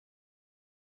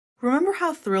Remember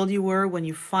how thrilled you were when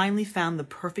you finally found the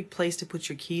perfect place to put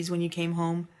your keys when you came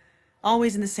home?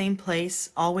 Always in the same place,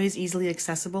 always easily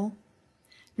accessible?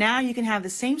 Now you can have the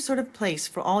same sort of place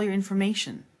for all your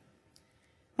information.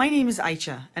 My name is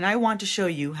Aicha, and I want to show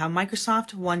you how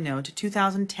Microsoft OneNote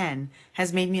 2010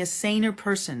 has made me a saner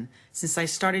person since I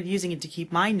started using it to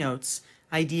keep my notes,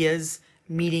 ideas,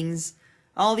 meetings,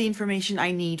 all the information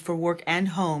I need for work and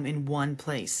home in one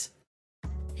place.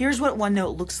 Here's what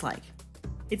OneNote looks like.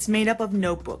 It's made up of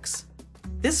notebooks.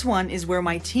 This one is where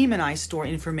my team and I store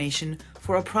information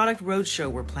for a product roadshow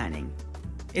we're planning.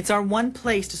 It's our one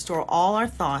place to store all our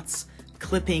thoughts,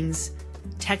 clippings,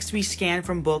 text we scan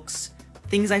from books,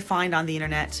 things I find on the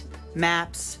internet,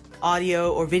 maps,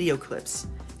 audio or video clips,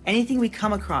 anything we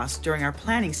come across during our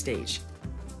planning stage.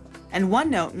 And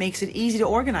OneNote makes it easy to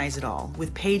organize it all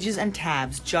with pages and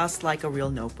tabs just like a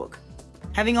real notebook.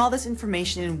 Having all this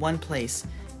information in one place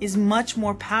is much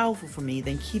more powerful for me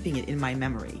than keeping it in my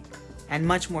memory, and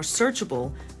much more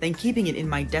searchable than keeping it in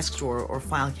my desk drawer or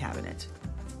file cabinet.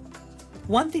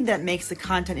 One thing that makes the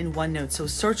content in OneNote so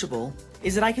searchable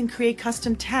is that I can create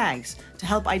custom tags to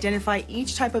help identify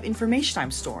each type of information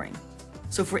I'm storing.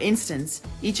 So for instance,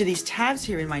 each of these tabs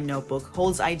here in my notebook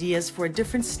holds ideas for a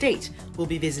different state we'll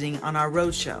be visiting on our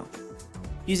roadshow.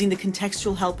 Using the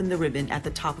contextual help in the ribbon at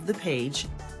the top of the page,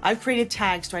 I've created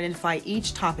tags to identify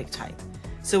each topic type,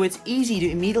 so it's easy to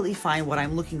immediately find what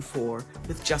I'm looking for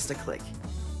with just a click.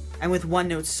 And with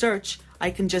OneNote Search,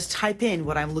 I can just type in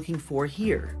what I'm looking for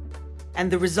here. And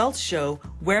the results show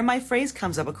where my phrase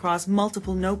comes up across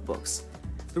multiple notebooks.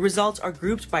 The results are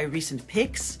grouped by recent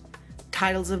picks,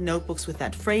 titles of notebooks with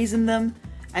that phrase in them,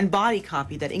 and body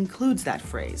copy that includes that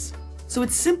phrase. So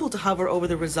it's simple to hover over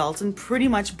the results and pretty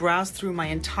much browse through my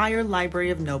entire library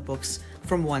of notebooks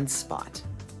from one spot.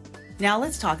 Now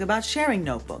let's talk about sharing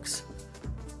notebooks.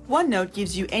 OneNote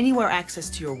gives you anywhere access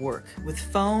to your work, with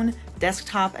phone,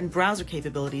 desktop, and browser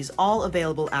capabilities all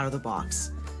available out of the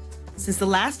box. Since the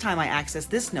last time I accessed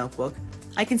this notebook,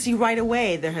 I can see right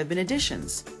away there have been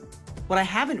additions. What I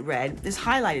haven't read is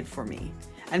highlighted for me,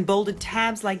 and bolded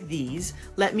tabs like these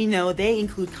let me know they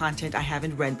include content I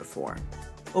haven't read before.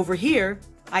 Over here,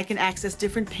 I can access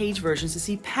different page versions to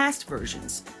see past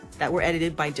versions that were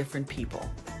edited by different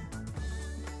people.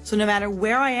 So no matter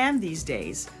where I am these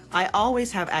days, I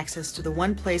always have access to the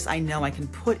one place I know I can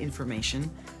put information,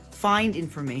 find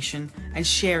information, and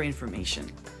share information.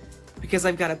 Because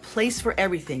I've got a place for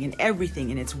everything and everything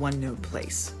in its OneNote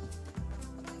place.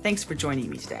 Thanks for joining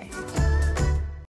me today.